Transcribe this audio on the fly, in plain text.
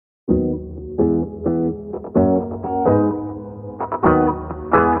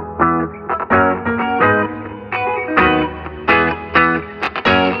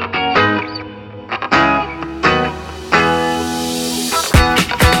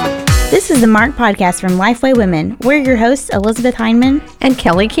This is the Mark Podcast from Lifeway Women. We're your hosts, Elizabeth Heineman and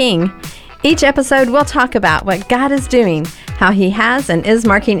Kelly King. Each episode, we'll talk about what God is doing, how He has and is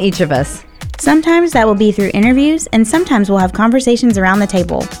marking each of us. Sometimes that will be through interviews, and sometimes we'll have conversations around the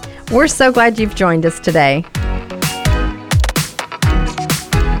table. We're so glad you've joined us today.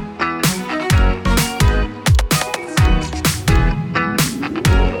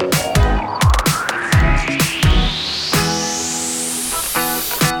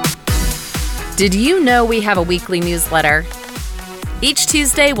 Did you know we have a weekly newsletter? Each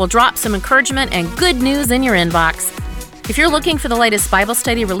Tuesday, we'll drop some encouragement and good news in your inbox. If you're looking for the latest Bible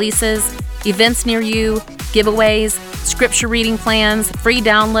study releases, events near you, giveaways, scripture reading plans, free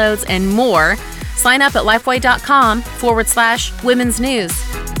downloads, and more, sign up at lifeway.com/women's news.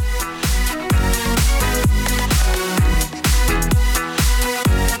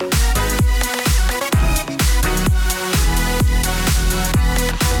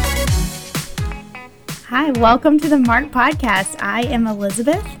 Hi, welcome to the Mark Podcast. I am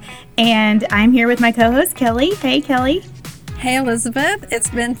Elizabeth, and I'm here with my co-host, Kelly. Hey, Kelly. Hey, Elizabeth. It's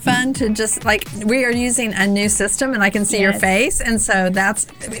been fun to just, we are using a new system, and I can see your face, and so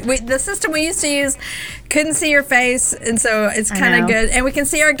the system we used to use couldn't see your face, and so it's kind of good, and we can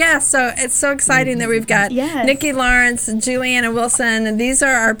see our guests, so it's so exciting that we've got Nikki Lawrence, Juliana Wilson, and these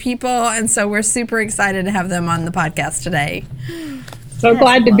are our people, and so we're super excited to have them on the podcast today. So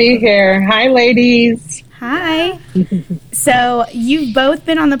glad to be here. Hi, ladies. Hi. So you've both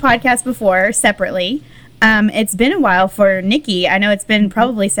been on the podcast before separately. It's been a while for Nikki. I know it's been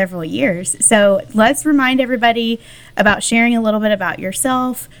probably several years. So let's remind everybody about sharing a little bit about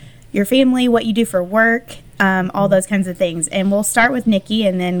yourself, your family, what you do for work, all those kinds of things. And we'll start with Nikki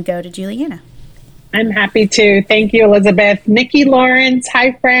and then go to Juliana. I'm happy to. Thank you, Elizabeth. Nikki Lawrence.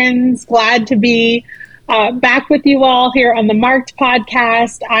 Hi, friends. Glad to be back with you all here on the Marked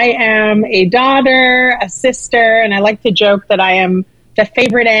Podcast. I am a daughter, a sister, and I like to joke that I am the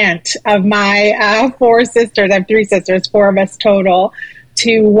favorite aunt of my 4 sisters. I have 3 sisters, 4 of us total,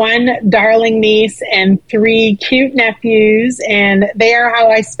 to 1 darling niece and 3 cute nephews. And they are how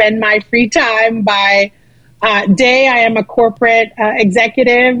I spend my free time. By day, I am a corporate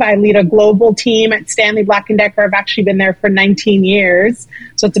executive. I lead a global team at Stanley Black & Decker. I've actually been there for 19 years.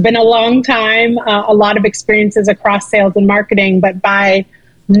 So it's been a long time, a lot of experiences across sales and marketing. But by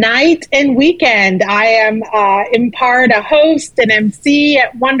night and weekend, I am in part a host and MC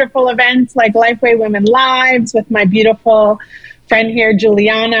at wonderful events like Lifeway Women Lives with my beautiful friend here,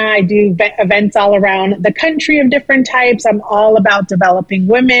 Juliana. I do events all around the country of different types. I'm all about developing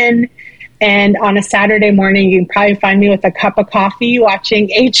women. And on a Saturday morning, you can probably find me with a cup of coffee watching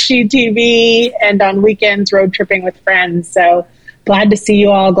HGTV, and on weekends, road tripping with friends. So glad to see you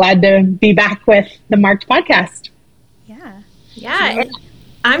all. Glad to be back with the Marked Podcast. Yeah.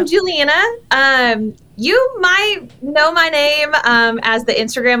 I'm Juliana. You might know my name as the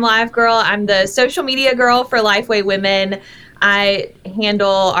Instagram Live girl. I'm the social media girl for Lifeway Women. I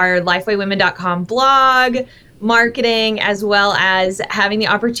handle our lifewaywomen.com blog, marketing, as well as having the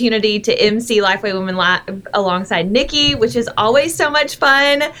opportunity to MC Lifeway Women Live alongside Nikki, which is always so much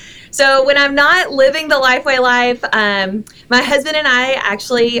fun. So when I'm not living the Lifeway life, my husband and I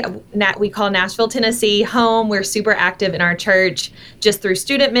actually, we call Nashville, Tennessee home. We're super active in our church just through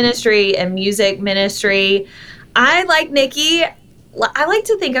student ministry and music ministry. I, like Nikki, I like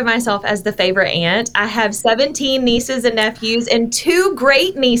to think of myself as the favorite aunt. I have 17 nieces and nephews and 2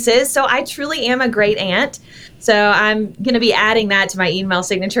 great nieces, so I truly am a great aunt. So I'm going to be adding that to my email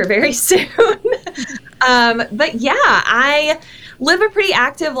signature very soon. But yeah, I live a pretty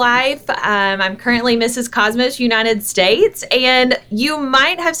active life. I'm currently Mrs. Cosmos United States, and you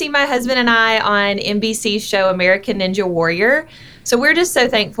might have seen my husband and I on NBC's show American Ninja Warrior. So we're just so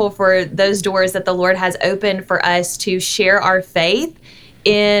thankful for those doors that the Lord has opened for us to share our faith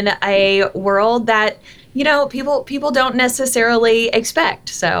in a world that, you know, people don't necessarily expect.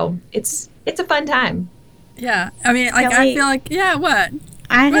 So it's a fun time. Yeah. I mean, Kelly, I feel like, what?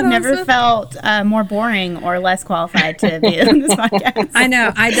 I have never felt more boring or less qualified to be on this podcast. I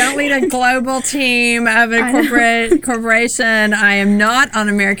know. I don't lead a global team of a corporation. I am not on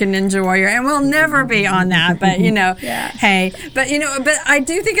American Ninja Warrior and will never be on that. But, hey. But, but I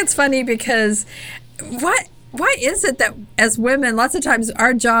do think it's funny because why is it that as women, lots of times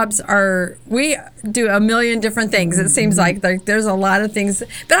our jobs we do a million different things. It seems like there's a lot of things,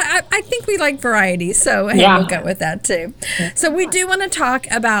 but I think we like variety. So we'll go with that too. So we do want to talk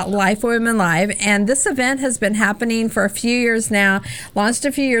about Lifeway Women Live, and this event has been happening for a few years now, launched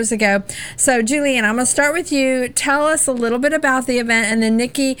a few years ago. So Julian, I'm going to start with you. Tell us a little bit about the event, and then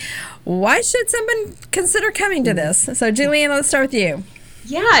Nikki, why should someone consider coming to this? So Julian, let's start with you.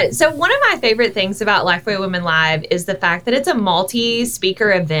 Yeah. So one of my favorite things about Lifeway Women Live is the fact that it's a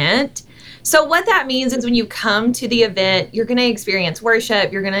multi-speaker event. So what that means is when you come to the event, you're going to experience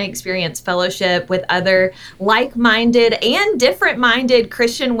worship, you're going to experience fellowship with other like-minded and different-minded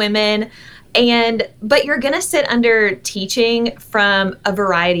Christian women, but you're going to sit under teaching from a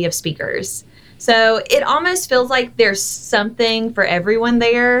variety of speakers. So it almost feels like there's something for everyone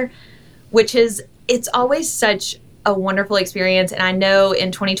there, it's always such a wonderful experience. And I know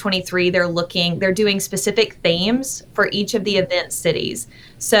in 2023, they're doing specific themes for each of the event cities.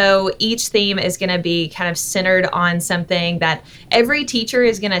 So each theme is going to be kind of centered on something that every teacher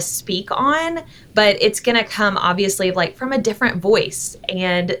is going to speak on, but it's going to come obviously like from a different voice.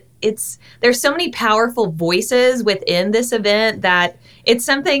 And there's so many powerful voices within this event that it's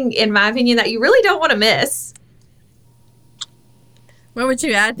something, in my opinion, that you really don't want to miss. What would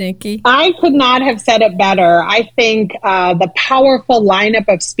you add, Nikki? I could not have said it better. I think the powerful lineup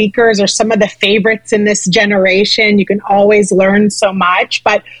of speakers are some of the favorites in this generation. You can always learn so much.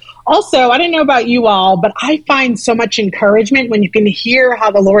 But also, I don't know about you all, but I find so much encouragement when you can hear how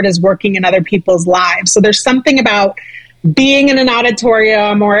the Lord is working in other people's lives. So there's something about being in an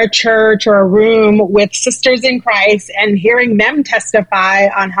auditorium or a church or a room with sisters in Christ and hearing them testify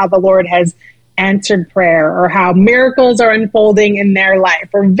on how the Lord has answered prayer or how miracles are unfolding in their life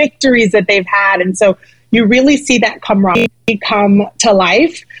or victories that they've had. And so you really see that come to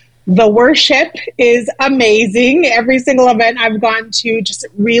life. The worship is amazing. Every single event I've gone to just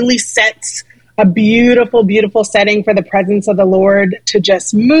really sets a beautiful, beautiful setting for the presence of the Lord to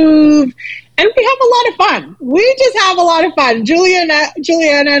just move. And we have a lot of fun. We just have a lot of fun. Juliana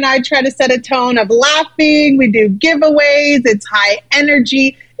and I try to set a tone of laughing. We do giveaways. It's high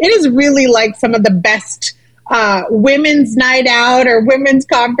energy. It is really like some of the best women's night out or women's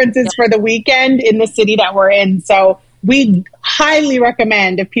conferences for the weekend in the city that we're in. So we highly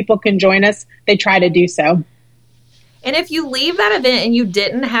recommend if people can join us, they try to do so. And if you leave that event and you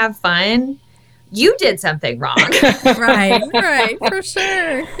didn't have fun, you did something wrong. Right, for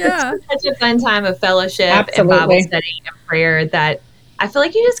sure. Yeah. It's such a fun time of fellowship Absolutely. and Bible study and prayer that I feel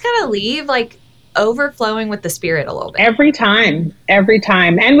like you just kind of leave like overflowing with the Spirit a little bit. Every time.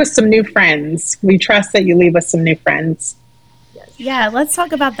 And with some new friends. We trust that you leave with some new friends. Yeah, let's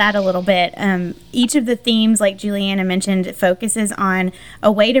talk about that a little bit. Each of the themes, like Juliana mentioned, focuses on a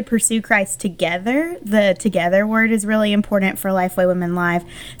way to pursue Christ together. The together word is really important for Lifeway Women Live.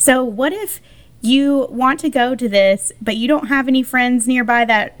 So what if you want to go to this, but you don't have any friends nearby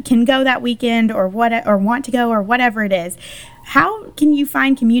that can go that weekend or want to go or whatever it is? How can you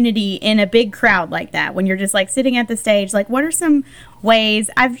find community in a big crowd like that when you're just like sitting at the stage? Like, what are some ways?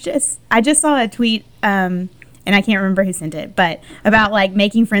 I just saw a tweet, and I can't remember who sent it, but about like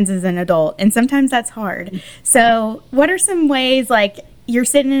making friends as an adult, and sometimes that's hard. So what are some ways, like you're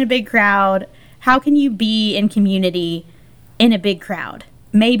sitting in a big crowd, how can you be in community in a big crowd?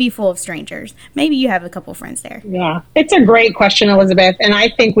 Maybe full of strangers. Maybe you have a couple friends there. Yeah, it's a great question, Elizabeth. And I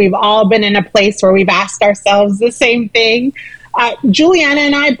think we've all been in a place where we've asked ourselves the same thing. Juliana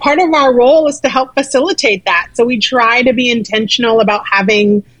and I, part of our role is to help facilitate that. So we try to be intentional about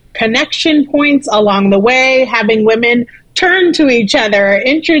having connection points along the way, having women turn to each other,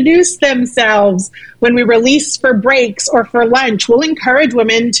 introduce themselves. When we release for breaks or for lunch, we'll encourage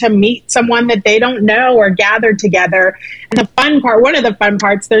women to meet someone that they don't know or gather together. And the fun part, one of the fun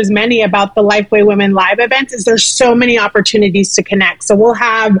parts, there's many about the Lifeway Women Live events, is there's so many opportunities to connect. So we'll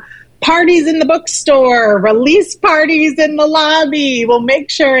have parties in the bookstore, release parties in the lobby. We'll make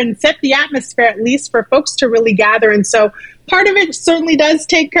sure and set the atmosphere at least for folks to really gather. And so part of it certainly does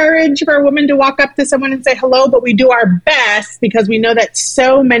take courage for a woman to walk up to someone and say hello, but we do our best because we know that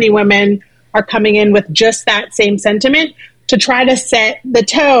so many women are coming in with just that same sentiment to try to set the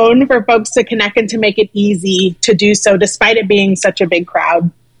tone for folks to connect and to make it easy to do so despite it being such a big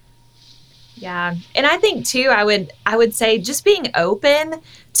crowd. Yeah. And I think too, I would say just being open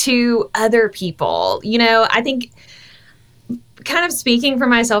to other people. You know, I think kind of speaking for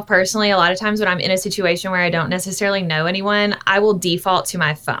myself personally, a lot of times when I'm in a situation where I don't necessarily know anyone, I will default to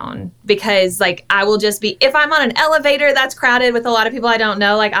my phone because like I will just be, if I'm on an elevator that's crowded with a lot of people I don't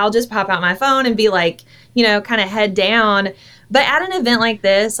know, like I'll just pop out my phone and be like, you know, kind of head down. But at an event like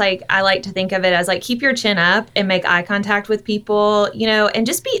this, like I like to think of it as like keep your chin up and make eye contact with people, you know, and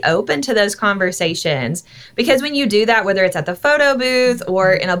just be open to those conversations. Because when you do that, whether it's at the photo booth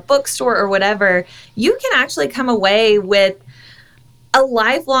or in a bookstore or whatever, you can actually come away with a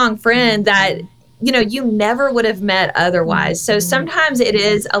lifelong friend that, you know, you never would have met otherwise. So sometimes it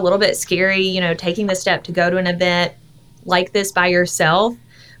is a little bit scary, you know, taking the step to go to an event like this by yourself.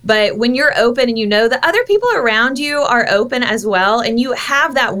 But when you're open and you know that other people around you are open as well, and you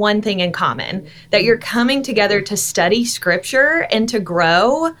have that one thing in common, that you're coming together to study scripture and to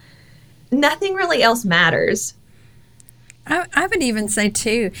grow, nothing really else matters. I would even say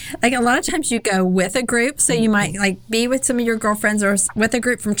too, like a lot of times you go with a group, so you might like be with some of your girlfriends or with a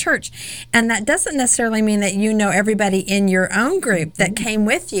group from church, and that doesn't necessarily mean that you know everybody in your own group that came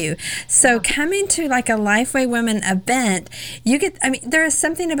with you. So coming to like a Lifeway Women event, there is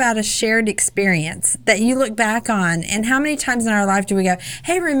something about a shared experience that you look back on, and how many times in our life do we go,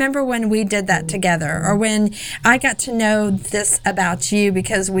 hey, remember when we did that together, or when I got to know this about you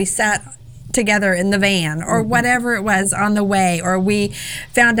because we sat together in the van, or whatever it was on the way, or we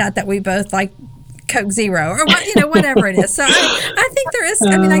found out that we both like Coke Zero, or whatever it is. So I think there is,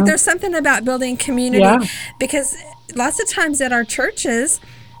 there's something about building community, because lots of times at our churches,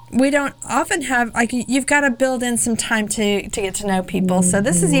 we don't often have, like, you've got to build in some time to get to know people. So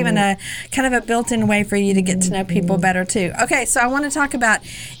this is even a kind of a built-in way for you to get to know people better too. Okay, so I want to talk about,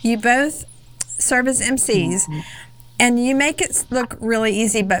 you both serve as MCs. And you make it look really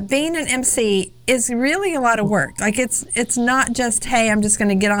easy, but being an MC is really a lot of work. Like it's not just, hey, I'm just going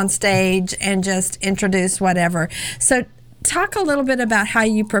to get on stage and just introduce whatever. So talk a little bit about how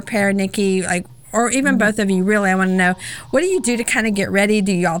you prepare, Nikki, like, or even both of you, really. I want to know, what do you do to kind of get ready?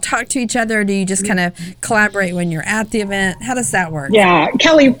 Do you all talk to each other? Or do you just kind of collaborate when you're at the event? How does that work? Yeah,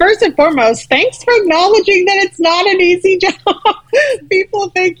 Kelly, first and foremost, thanks for acknowledging that it's not an easy job.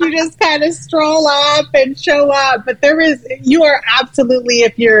 People think you just kind of stroll up and show up, but you are absolutely,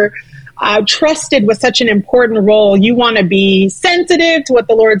 if you're trusted with such an important role, you want to be sensitive to what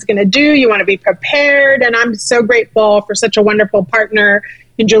the Lord's going to do. You want to be prepared. And I'm so grateful for such a wonderful partner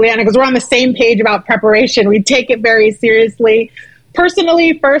in Juliana, because we're on the same page about preparation. We take it very seriously.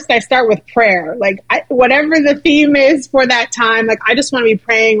 Personally, first, I start with prayer. Like, whatever the theme is for that time, like, I just want to be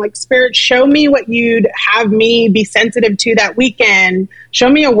praying, like, Spirit, show me what you'd have me be sensitive to that weekend. Show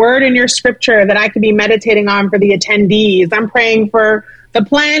me a word in your scripture that I could be meditating on for the attendees. I'm praying for the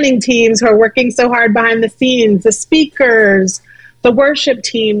planning teams who are working so hard behind the scenes, the speakers, the worship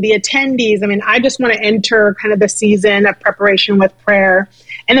team, the attendees. I just want to enter kind of the season of preparation with prayer.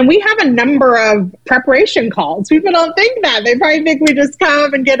 And then we have a number of preparation calls. People don't think that. They probably think we just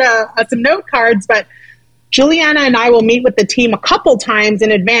come and get some note cards, but Juliana and I will meet with the team a couple times in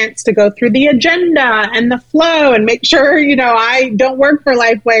advance to go through the agenda and the flow and make sure, I don't work for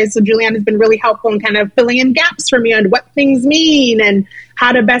Lifeway. So Juliana's been really helpful in kind of filling in gaps for me on what things mean and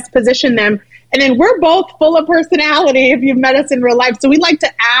how to best position them. And then we're both full of personality if you've met us in real life. So we like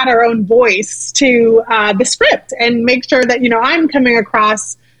to add our own voice to the script and make sure that, I'm coming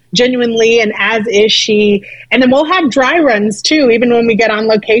across genuinely, and as is she. And then we'll have dry runs too, even when we get on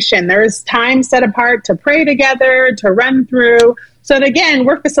location. There's time set apart to pray together, to run through. So that, again,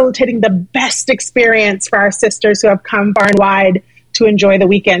 we're facilitating the best experience for our sisters who have come far and wide to enjoy the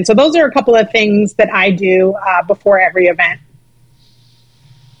weekend. So those are a couple of things that I do before every event.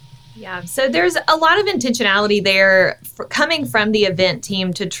 Yeah, so there's a lot of intentionality there coming from the event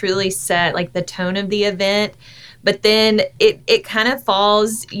team to truly set like the tone of the event. But then it kind of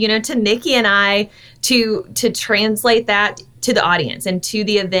falls, to Nikki and I to translate that to the audience and to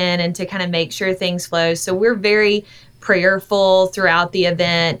the event and to kind of make sure things flow. So we're very prayerful throughout the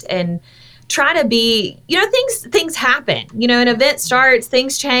event and try to be, things happen. An event starts,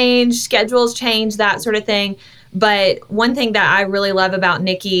 things change, schedules change, that sort of thing. But one thing that I really love about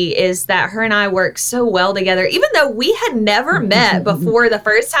Nikki is that her and I work so well together, even though we had never met before the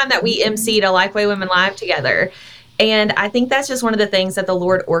first time that we emceed a Lifeway Women Live together. And I think that's just one of the things that the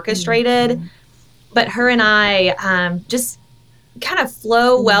Lord orchestrated. But her and I just kind of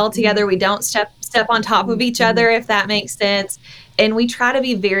flow well together. We don't step on top of each other, if that makes sense. And we try to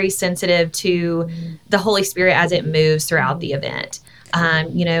be very sensitive to the Holy Spirit as it moves throughout the event,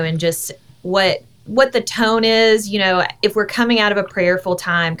 and just what the tone is, if we're coming out of a prayerful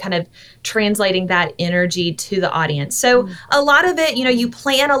time, kind of translating that energy to the audience. So a lot of it, you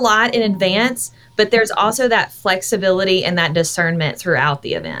plan a lot in advance, but there's also that flexibility and that discernment throughout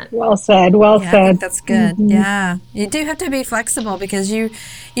the event. Well said. Well said. I think that's good. Mm-hmm. Yeah. You do have to be flexible because you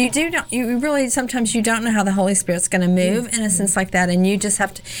really, sometimes you don't know how the Holy Spirit's going to move in a sense like that. And you just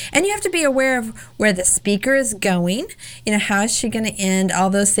have to be aware of where the speaker is going. How is she going to end, all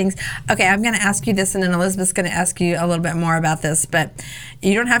those things. Okay. I'm going to ask you this, and then Elizabeth's going to ask you a little bit more about this, but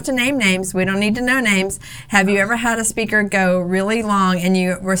you don't have to name names. We don't need to know names. Have you ever had a speaker go really long and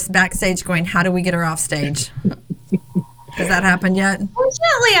you were backstage going, how do we get her off stage? Has that happened yet?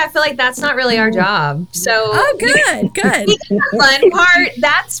 Fortunately, I feel like that's not really our job. So, good. The fun part,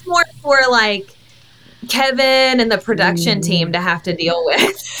 that's more for like Kevin and the production team to have to deal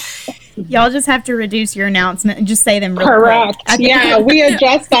with. Y'all just have to reduce your announcement and just say them real Correct. quick. Yeah, we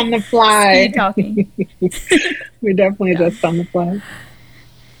adjust on the fly. Keep talking. We definitely adjust on the fly.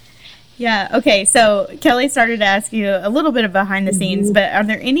 Yeah. Okay. So Kelly started to ask you a little bit of behind the scenes, but are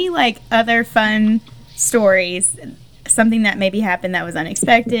there any like other fun stories, something that maybe happened that was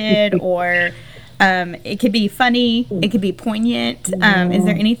unexpected, or it could be funny, it could be poignant. Is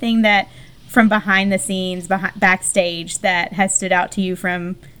there anything that from behind the scenes, backstage, that has stood out to you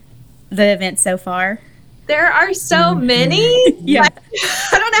from the event so far? There are so many. Yeah.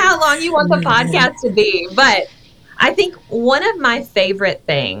 I don't know how long you want the podcast to be, but I think one of my favorite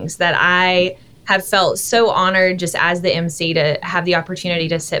things that I have felt so honored just as the MC to have the opportunity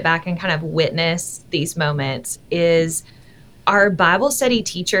to sit back and kind of witness these moments is our Bible study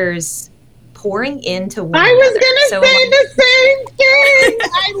teachers pouring into one I was another. going to say the same thing.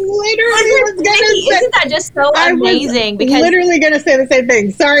 I literally was going to say. Isn't that just so amazing? Because literally going to say the same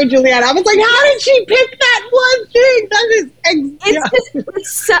thing. Sorry, Juliana. I was like, how did she pick that one thing? That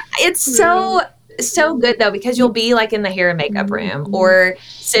is it's so good though, because you'll be like in the hair and makeup room or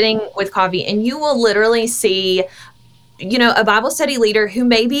sitting with coffee, and you will literally see, you know, a Bible study leader who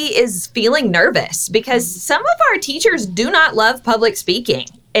maybe is feeling nervous because some of our teachers do not love public speaking,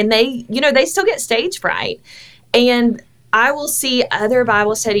 and they still get stage fright. And I will see other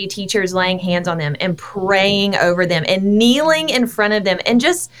Bible study teachers laying hands on them and praying over them and kneeling in front of them, and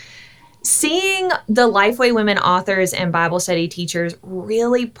just seeing the Lifeway Women authors and Bible study teachers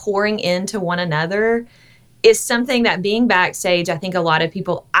really pouring into one another is something that, being backstage, I think a lot of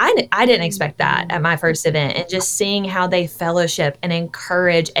people, I didn't expect that at my first event, and just seeing how they fellowship and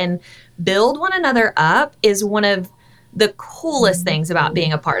encourage and build one another up is one of the coolest things about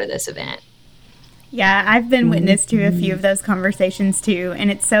being a part of this event. Yeah, I've been witness to a few of those conversations too, and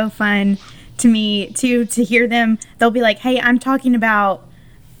it's so fun to me to hear them. They'll be like, hey, I'm talking about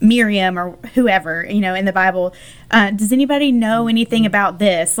Miriam or whoever, you know, in the Bible. Does anybody know anything about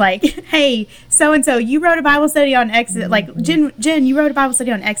this? Like, hey, so-and-so, you wrote a Bible study on Exodus. Like, Jen, you wrote a Bible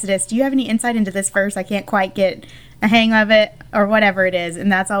study on Exodus. Do you have any insight into this verse? I can't quite get a hang of it, or whatever it is.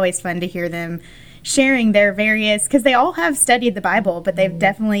 And that's always fun to hear them sharing their various, because they all have studied the Bible, but they've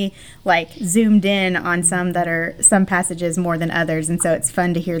definitely like zoomed in on some passages more than others. And so it's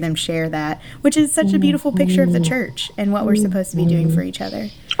fun to hear them share that, which is such a beautiful picture of the church and what we're supposed to be doing for each other.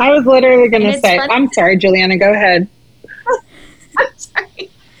 I was literally going to say, I'm sorry, Juliana, go ahead. I'm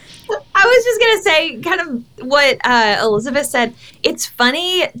sorry. I was just going to say kind of what Elizabeth said. It's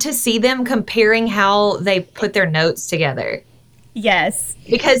funny to see them comparing how they put their notes together. Yes.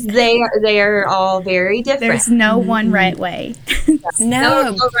 Because they are all very different. There's no one right way.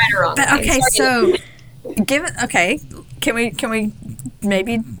 No right or wrong. But, okay, so can we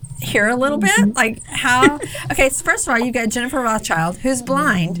maybe hear a little bit, like how? Okay, so first of all, you got Jennifer Rothschild, who's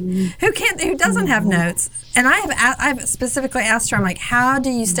blind, who doesn't have notes, and I've specifically asked her, I'm like, how do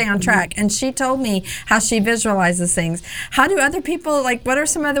you stay on track? And she told me how she visualizes things. How do other people, like, what are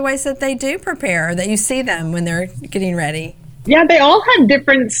some other ways that they do prepare, that you see them when they're getting ready? Yeah, they all have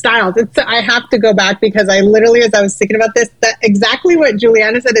different styles. I have to go back because I literally, as I was thinking about this, that exactly what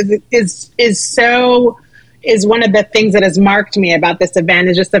Juliana said is one of the things that has marked me about this event,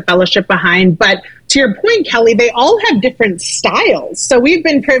 is just the fellowship behind. But to your point, Kelly, they all have different styles. So we've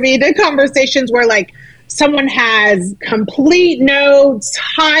been privy to conversations where like someone has complete notes,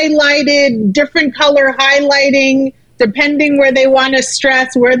 highlighted, different color highlighting, depending where they want to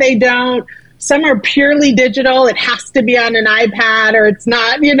stress, where they don't. Some are purely digital. It has to be on an iPad or it's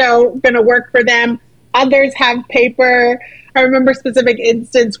not, going to work for them. Others have paper. I remember a specific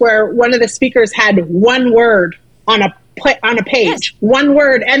instance where one of the speakers had one word on a page, yes. One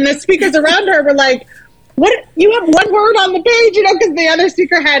word. And the speakers around her were like, what? You have one word on the page, because the other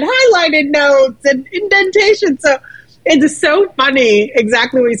speaker had highlighted notes and indentation. So it's so funny,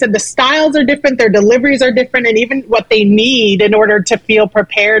 exactly what you said. The styles are different, their deliveries are different, and even what they need in order to feel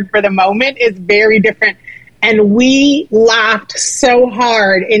prepared for the moment is very different. And we laughed so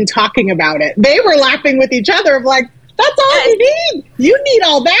hard in talking about it. They were laughing with each other of like, that's all you need. You need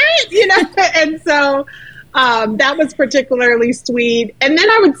all that, And so that was particularly sweet. And then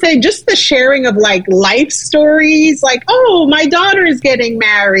I would say just the sharing of like life stories, like, oh, my daughter is getting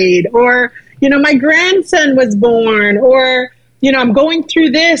married, or my grandson was born, or, I'm going through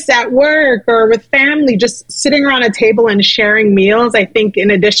this at work or with family, just sitting around a table and sharing meals. I think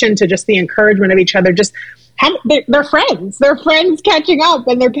in addition to just the encouragement of each other, just they're friends. They're friends catching up,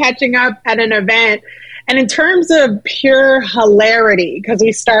 and they're catching up at an event. And in terms of pure hilarity, because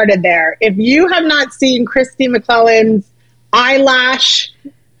we started there, if you have not seen Christy McClellan's eyelash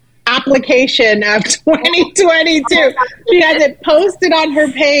application of 2022. She has it posted on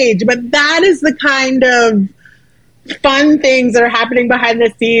her page, but that is the kind of fun things that are happening behind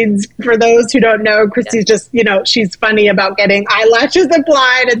the scenes. For those who don't know, Christy's just, she's funny about getting eyelashes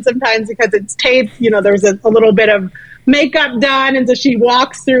applied, and sometimes because it's taped, there's a little bit of makeup done, and so she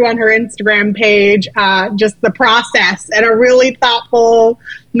walks through on her Instagram page just the process, and a really thoughtful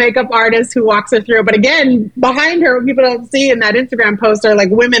makeup artist who walks her through. But again, behind her, what people don't see in that Instagram post are like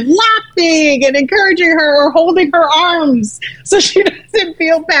women laughing and encouraging her or holding her arms so she doesn't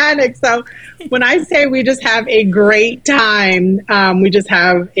feel panic. So when I say we just have a great time, we just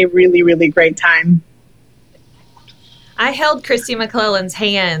have a really, really great time. I held Christy McClellan's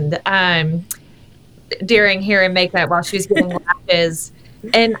hand during Hair and Makeup while she was getting lashes,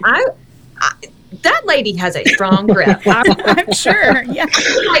 and I that lady has a strong grip. I'm sure. Yeah.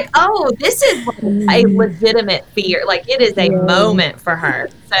 Like, oh, this is a legitimate fear. Like, it is a moment for her.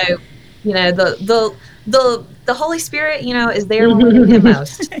 So, the Holy Spirit, is there when we need it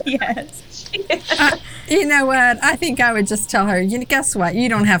most. Yes. You know what? I think I would just tell her, guess what? You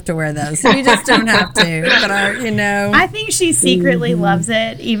don't have to wear those. You just don't have to. But, I think she secretly loves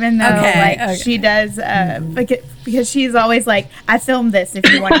it, even though, she does, because she's always like, I filmed this if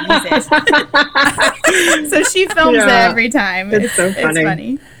you want to use it. So she films it every time. It's so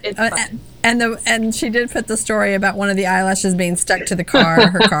funny. It's fun. And she did put the story about one of the eyelashes being stuck to her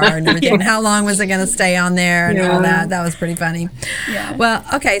car and everything. And how long was it going to stay on there and all that? That was pretty funny. Yeah. Well,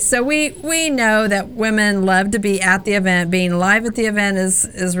 okay, so we know that women love to be at the event. Being live at the event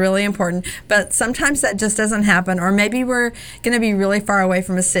is really important, but sometimes that just doesn't happen, or maybe we're going to be really far away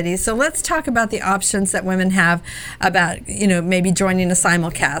from a city. So let's talk about the options that women have about, maybe joining a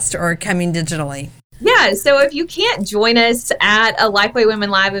simulcast or coming digitally. Yeah, so if you can't join us at a Lifeway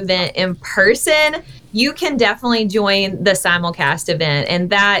Women Live event in person, you can definitely join the simulcast event. And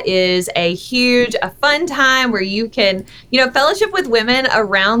that is a fun time where you can, fellowship with women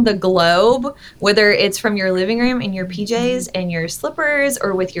around the globe, whether it's from your living room in your PJs and your slippers,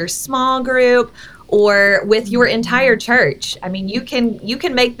 or with your small group, or with your entire church. I mean, you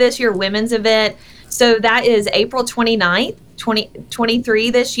can make this your women's event. So that is April 29th.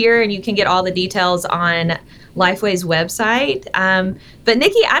 2023 this year, and you can get all the details on Lifeway's website. But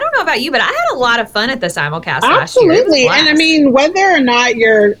Nikki, I don't know about you, but I had a lot of fun at the simulcast last year. Absolutely. And whether or not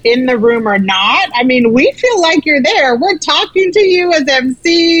you're in the room or not, we feel like you're there. We're talking to you as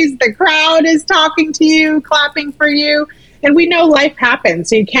MCs. The crowd is talking to you, clapping for you. And we know life happens,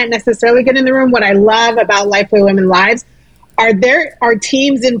 so you can't necessarily get in the room. What I love about Lifeway Women Lives are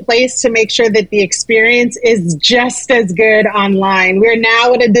teams in place to make sure that the experience is just as good online. We're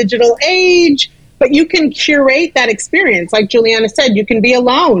now at a digital age, but you can curate that experience. Like Juliana said, you can be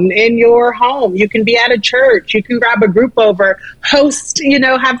alone in your home. You can be at a church. You can grab a group over, host,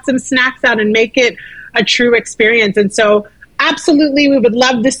 have some snacks out and make it a true experience. And so absolutely, we would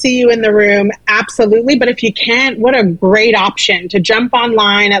love to see you in the room. Absolutely. But if you can't, what a great option to jump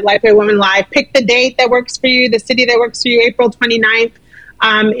online at Lifeway Women Live. Pick the date that works for you, the city that works for you. April 29th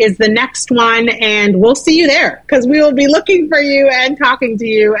is the next one. And we'll see you there, because we will be looking for you and talking to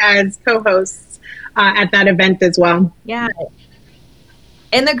you as co-hosts at that event as well. Yeah.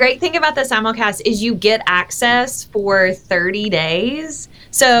 And the great thing about the simulcast is you get access for 30 days.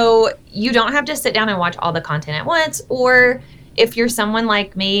 So you don't have to sit down and watch all the content at once. Or if you're someone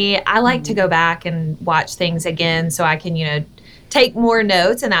like me, I like to go back and watch things again so I can, take more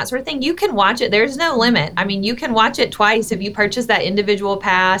notes and that sort of thing. You can watch it. There's no limit. You can watch it twice if you purchase that individual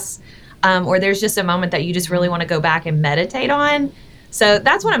pass, or there's just a moment that you just really want to go back and meditate on. So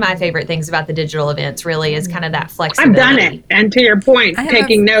that's one of my favorite things about the digital events, really, is kind of that flexibility. I've done it. And to your point,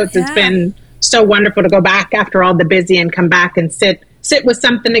 taking notes, it's been so wonderful to go back after all the busy and come back and sit with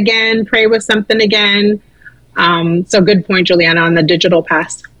something again, pray with something again. So good point, Juliana, on the digital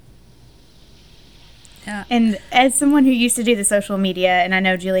pass. Yeah. And as someone who used to do the social media, and I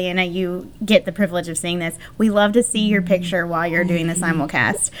know, Juliana, you get the privilege of seeing this, we love to see your picture while you're doing the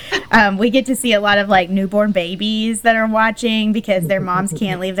simulcast. We get to see a lot of newborn babies that are watching because their moms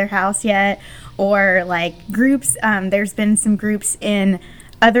can't leave their house yet, or groups. There's been some groups in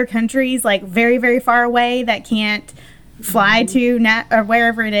other countries, very, very far away, that can't fly to or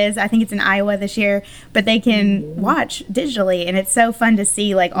wherever it is. I think it's in Iowa this year, but they can watch digitally, and it's so fun to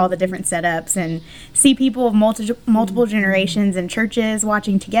see all the different setups and see people of multiple generations and churches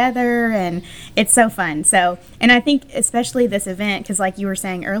watching together, and it's so fun. So, and I think especially this event, because like you were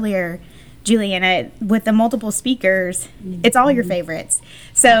saying earlier, Juliana, with the multiple speakers, it's all your favorites.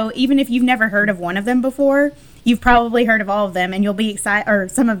 So even if you've never heard of one of them before, you've probably heard of all of them, and you'll be excited, or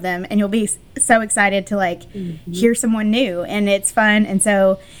some of them, and you'll be so excited to like hear someone new, and it's fun. And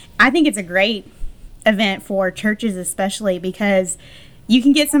so I think it's a great event for churches, especially because you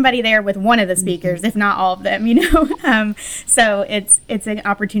can get somebody there with one of the speakers, if not all of them, so it's an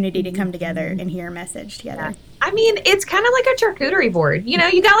opportunity to come together and hear a message together. Yeah. I mean, it's kind of like a charcuterie board. You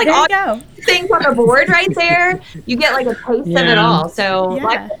got like all things on the board right there. You get like a taste of it all. So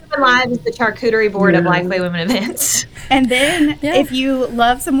Lifeway Women Live is the charcuterie board of Lifeway Women events. And then if you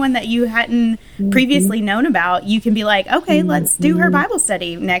love someone that you hadn't previously known about, you can be like, okay, let's do her Bible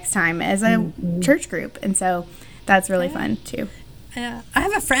study next time as a church group. And so that's really fun too. Yeah. I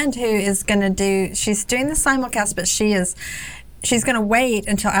have a friend who is going to she's doing the simulcast, but she's going to wait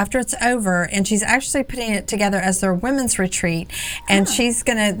until after it's over, and she's actually putting it together as their women's retreat. And she's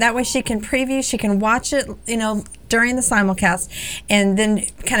going to, that way she can preview, she can watch it, during the simulcast, and then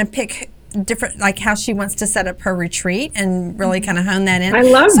kind of pick different, like how she wants to set up her retreat and really kind of hone that in. I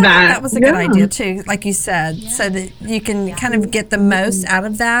love that. That was a good idea too, like you said, so that you can kind of get the most out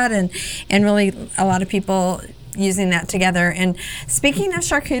of that, and really a lot of people using that together. And speaking of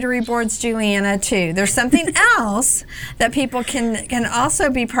charcuterie boards, Juliana, too, there's something else that people can also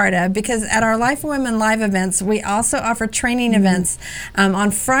be part of, because at our Life of Women Live events, we also offer training events on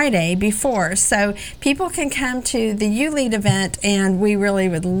Friday before. So people can come to the You Lead event, and we really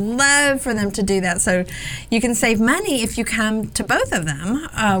would love for them to do that. So you can save money if you come to both of them,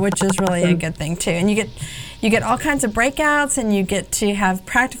 which is really a good thing, too. And you get all kinds of breakouts, and you get to have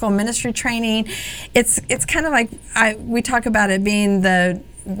practical ministry training. It's kind of like we talk about it being the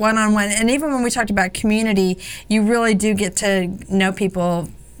one-on-one, and even when we talked about community, you really do get to know people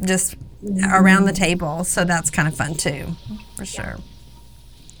just around the table. So that's kind of fun too, for sure.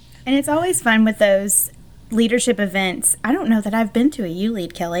 And it's always fun with those leadership events. I don't know that I've been to a You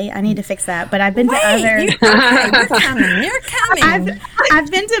Lead, Kelly. I need to fix that. But I've been to other. You're coming. You're coming.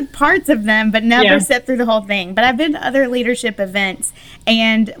 I've been to parts of them, but never sit through the whole thing. But I've been to other leadership events,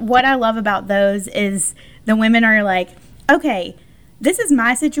 and what I love about those is the women are like, okay, this is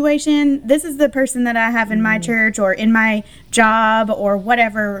my situation. This is the person that I have in my church or in my job or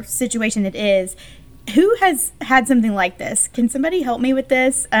whatever situation it is. Who has had something like this? Can somebody help me with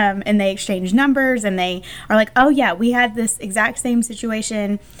this? And they exchange numbers, and they are like, oh yeah, we had this exact same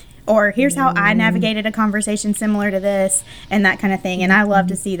situation, or here's how I navigated a conversation similar to this, and that kind of thing. And I love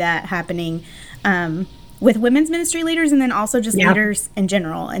to see that happening with women's ministry leaders, and then also just leaders in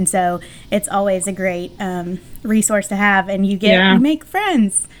general. And so it's always a great resource to have, and you make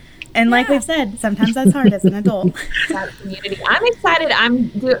friends. And like we've said, sometimes that's hard as an adult. That community. I'm excited.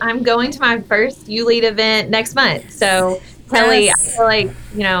 I'm going to my first You Lead event next month. So Kelly, I feel like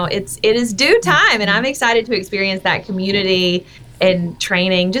it is due time, and I'm excited to experience that community and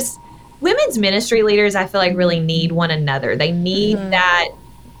training. Just women's ministry leaders, I feel like really need one another. They need that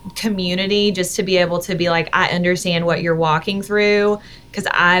community just to be able to be like, I understand what you're walking through, because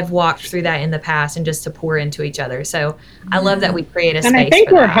I've walked through that in the past, and just to pour into each other. So I love that we create a space. And I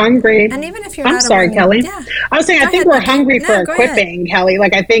think we're hungry. And even if you're I'm not sorry, Kelly. Yeah. I was saying, I think we're hungry for equipping, Kelly.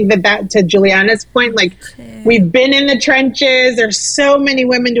 Like, I think that to Juliana's point, like, we've been in the trenches. There's so many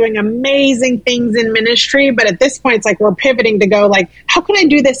women doing amazing things in ministry. But at this point, it's like we're pivoting to go, like, how can I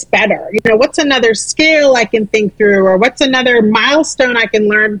do this better? What's another skill I can think through? Or what's another milestone I can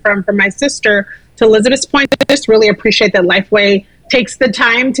learn from my sister? To Elizabeth's point, I just really appreciate that Lifeway takes the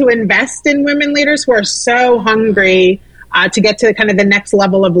time to invest in women leaders who are so hungry to get to kind of the next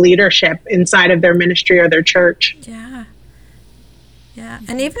level of leadership inside of their ministry or their church. Yeah.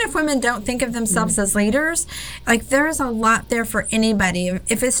 And even if women don't think of themselves as leaders, like, there's a lot there for anybody.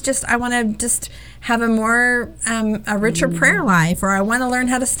 If it's just, I want to just have a richer prayer life, or I want to learn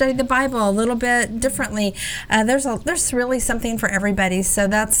how to study the Bible a little bit differently. There's really something for everybody. So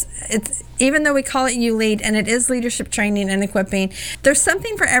it's even though we call it You Lead, and it is leadership training and equipping, there's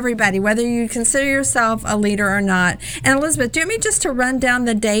something for everybody, whether you consider yourself a leader or not. And Elizabeth, do you want me just to run down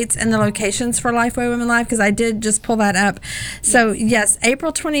the dates and the locations for Lifeway Women Live? Because I did just pull that up. So yes,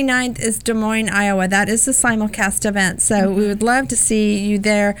 April 29th is Des Moines, Iowa. That is the simulcast event. So we would love to see you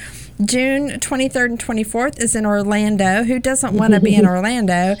there. June 23rd and 24th is in Orlando. Who doesn't want to be in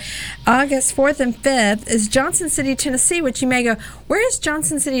Orlando? August 4th and 5th is Johnson City, Tennessee, which you may go, where is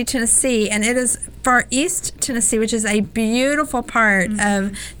Johnson City, Tennessee? And it is Far East Tennessee, which is a beautiful part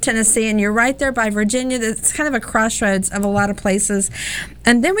of Tennessee. And you're right there by Virginia. It's kind of a crossroads of a lot of places.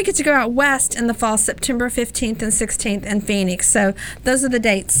 And then we get to go out west in the fall, September 15th and 16th in Phoenix. So those are the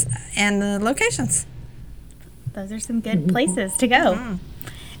dates and the locations. Those are some good places to go.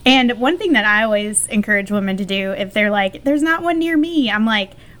 And one thing that I always encourage women to do, if they're like, there's not one near me, I'm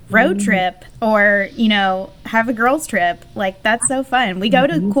like, road trip or, you know, have a girls trip. Like, that's so fun. We go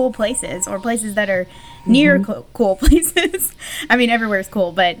to cool places or places that are near cool places. I mean, everywhere's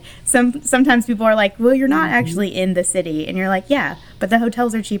cool, but sometimes people are like, well, you're not actually in the city. And you're like, yeah, but the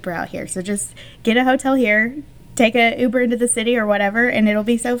hotels are cheaper out here. So just get a hotel here, take a Uber into the city or whatever, and it'll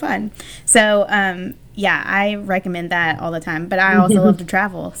be so fun. So, yeah, I recommend that all the time. But I also love to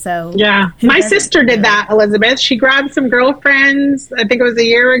travel. So yeah, my sister did that, Elizabeth. She grabbed some girlfriends, I think it was a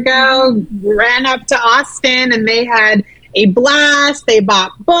year ago, ran up to Austin, and they had a blast. They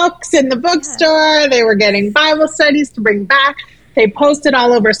bought books in the bookstore. They were getting Bible studies to bring back. They posted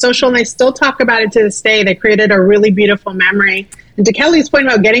all over social, and they still talk about it to this day. They created a really beautiful memory. And to Kelly's point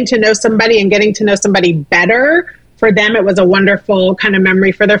about getting to know somebody and getting to know somebody better, for them, it was a wonderful kind of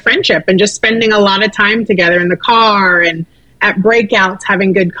memory for their friendship and just spending a lot of time together in the car and at breakouts,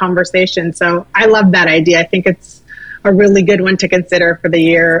 having good conversations. So I love that idea. I think it's a really good one to consider for the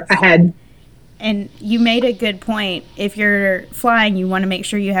year ahead. And you made a good point. If you're flying, you want to make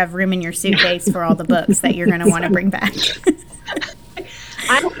sure you have room in your suitcase for all the books that you're going to want to bring back.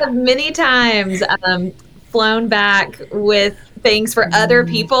 I have many times flown back with things for other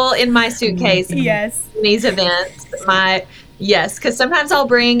people in my suitcase. Yes. In these events. Yes, because sometimes I'll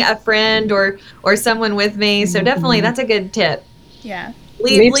bring a friend or someone with me. So definitely that's a good tip. Yeah.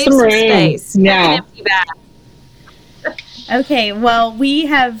 Leave some space. Yeah. An empty bag. Okay, well, we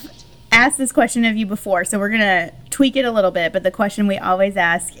have asked this question of you before, so we're going to tweak it a little bit. But the question we always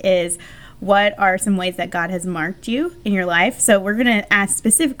ask is, what are some ways that God has marked you in your life? So we're going to ask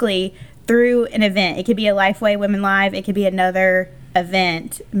specifically through an event. It could be a Lifeway Women Live. It could be another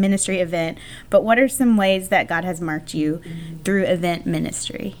event, ministry event. But what are some ways that God has marked you through event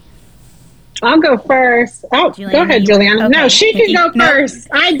ministry? I'll go first. Oh, Juliana, go ahead, Juliana. Okay. No, she can go first.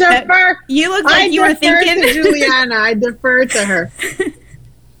 I defer. You look like you were thinking. To Juliana. I defer to her. Okay.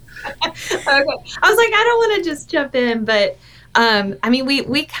 I was like, I don't want to just jump in, but I mean,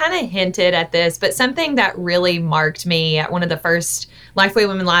 we kind of hinted at this, but something that really marked me at one of the first Lifeway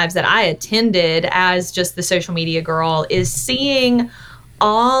Women Lives that I attended as just the social media girl is seeing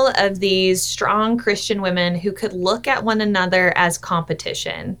all of these strong Christian women who could look at one another as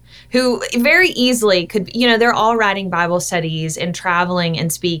competition, who very easily could, you know, they're all writing Bible studies and traveling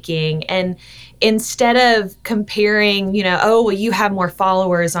and speaking. And instead of comparing, you know, oh, well, you have more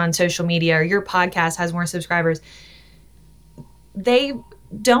followers on social media or your podcast has more subscribers, they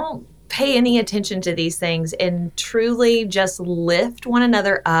don't pay any attention to these things and truly just lift one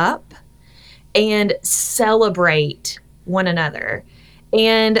another up and celebrate one another.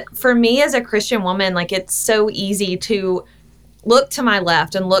 And for me as a Christian woman, like, it's so easy to look to my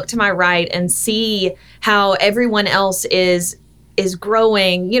left and look to my right and see how everyone else is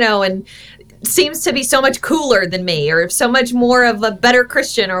growing, you know, and seems to be so much cooler than me or so much more of a better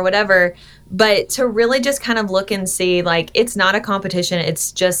Christian or whatever. But to really just kind of look and see, like, it's not a competition.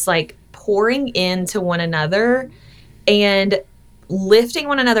 It's just like pouring into one another and lifting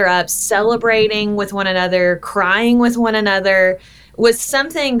one another up, celebrating with one another, crying with one another, was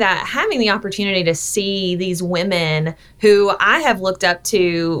something that having the opportunity to see these women who I have looked up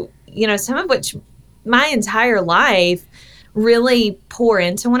to, you know, some of which my entire life, really pour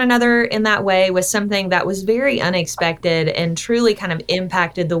into one another in that way was something that was very unexpected and truly kind of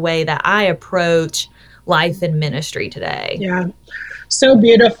impacted the way that I approach life and ministry today. Yeah, so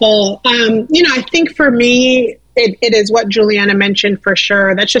beautiful. You know, I think for me, it is what Juliana mentioned for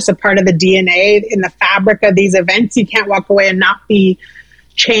sure. That's just a part of the DNA in the fabric of these events. You can't walk away and not be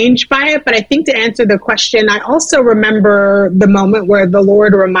changed by it. But I think to answer the question, I also remember the moment where the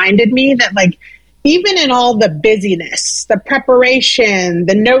Lord reminded me that, like, even in all the busyness, the preparation,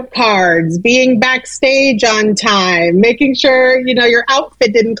 the note cards, being backstage on time, making sure, you know, your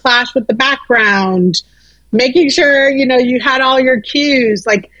outfit didn't clash with the background, making sure, you know, you had all your cues,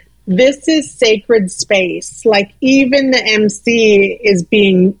 like, this is sacred space. Like, even the MC is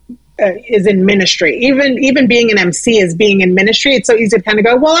in ministry. Even being an MC is being in ministry. It's so easy to kind of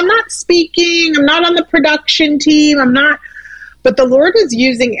go, well, I'm not speaking. I'm not on the production team. I'm not. But the Lord was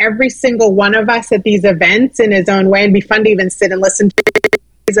using every single one of us at these events in his own way. And it'd be fun to even sit and listen to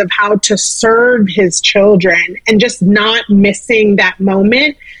of how to serve his children and just not missing that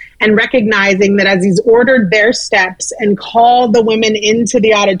moment. And recognizing that as he's ordered their steps and called the women into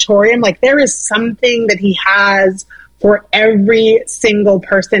the auditorium, like, there is something that he has for every single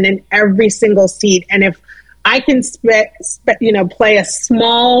person in every single seat. And if I can play a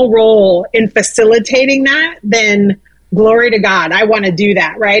small role in facilitating that, then glory to God. I want to do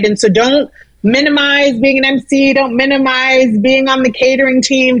that, right? And so don't minimize being an MC. Don't minimize being on the catering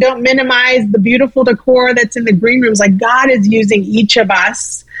team. Don't minimize the beautiful decor that's in the green rooms. Like, God is using each of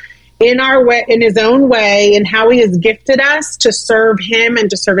us in our way, in his own way, and how he has gifted us to serve him and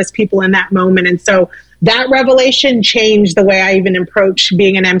to serve his people in that moment. And so that revelation changed the way I even approach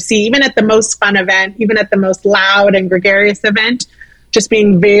being an MC, even at the most fun event, even at the most loud and gregarious event, just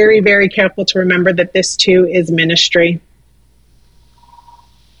being very, very careful to remember that this too is ministry.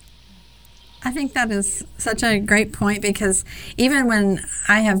 I think that is such a great point, because even when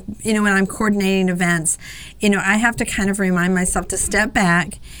I have, when I'm coordinating events, I have to kind of remind myself to step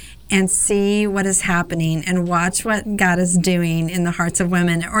back and see what is happening and watch what God is doing in the hearts of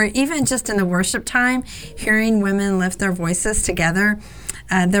women, or even just in the worship time, hearing women lift their voices together.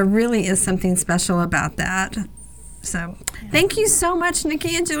 There really is something special about that. So thank you so much,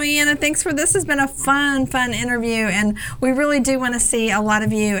 Nikki and Juliana. Thanks for this. Has been a fun interview, and we really do want to see a lot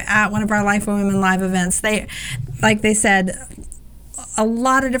of you at one of our Lifeway Women live events. Like they said, a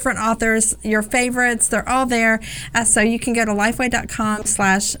lot of different authors, your favorites, they're all there. So you can go to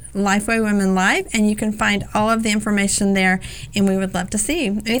lifeway.com/Lifeway Women Live, and you can find all of the information there, and we would love to see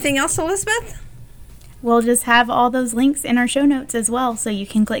you. Anything else, Elizabeth? We'll just have all those links in our show notes as well, so you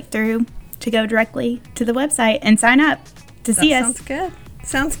can click through to go directly to the website and sign up to see us.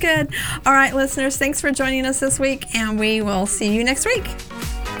 Sounds good. All right, listeners, thanks for joining us this week, and we will see you next week.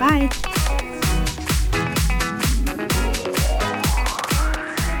 Bye.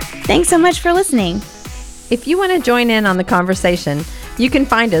 Thanks so much for listening. If you want to join in on the conversation, you can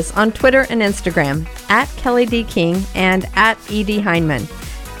find us on Twitter and Instagram at Kelly D. King and at E.D. Heineman.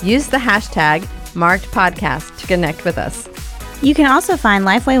 Use the hashtag #MarkedPodcast to connect with us. You can also find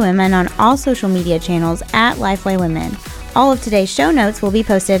Lifeway Women on all social media channels at Lifeway Women. All of today's show notes will be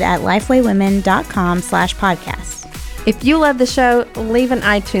posted at lifewaywomen.com/podcast. If you love the show, leave an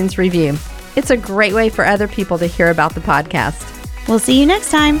iTunes review. It's a great way for other people to hear about the podcast. We'll see you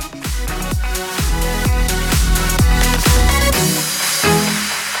next time.